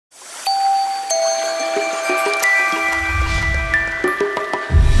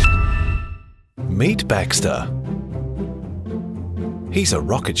Meet Baxter. He's a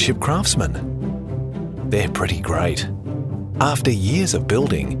rocket ship craftsman. They're pretty great. After years of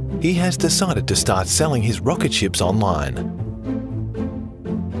building, he has decided to start selling his rocket ships online.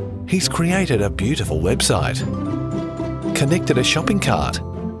 He's created a beautiful website, connected a shopping cart,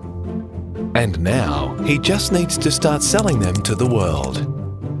 and now he just needs to start selling them to the world.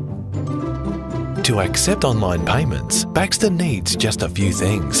 To accept online payments, Baxter needs just a few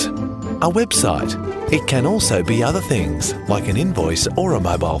things. A website. It can also be other things, like an invoice or a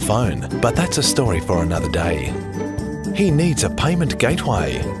mobile phone, but that's a story for another day. He needs a payment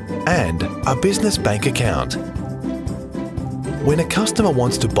gateway and a business bank account. When a customer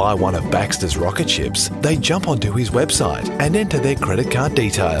wants to buy one of Baxter's rocket ships, they jump onto his website and enter their credit card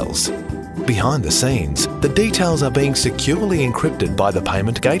details. Behind the scenes, the details are being securely encrypted by the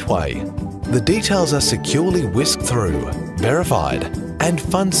payment gateway. The details are securely whisked through, verified, and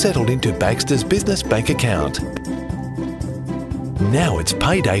funds settled into Baxter's business bank account. Now it's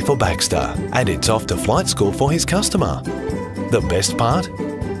payday for Baxter, and it's off to flight school for his customer. The best part?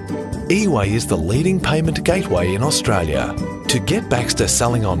 eWay is the leading payment gateway in Australia. To get Baxter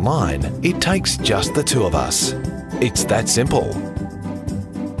selling online, it takes just the two of us. It's that simple.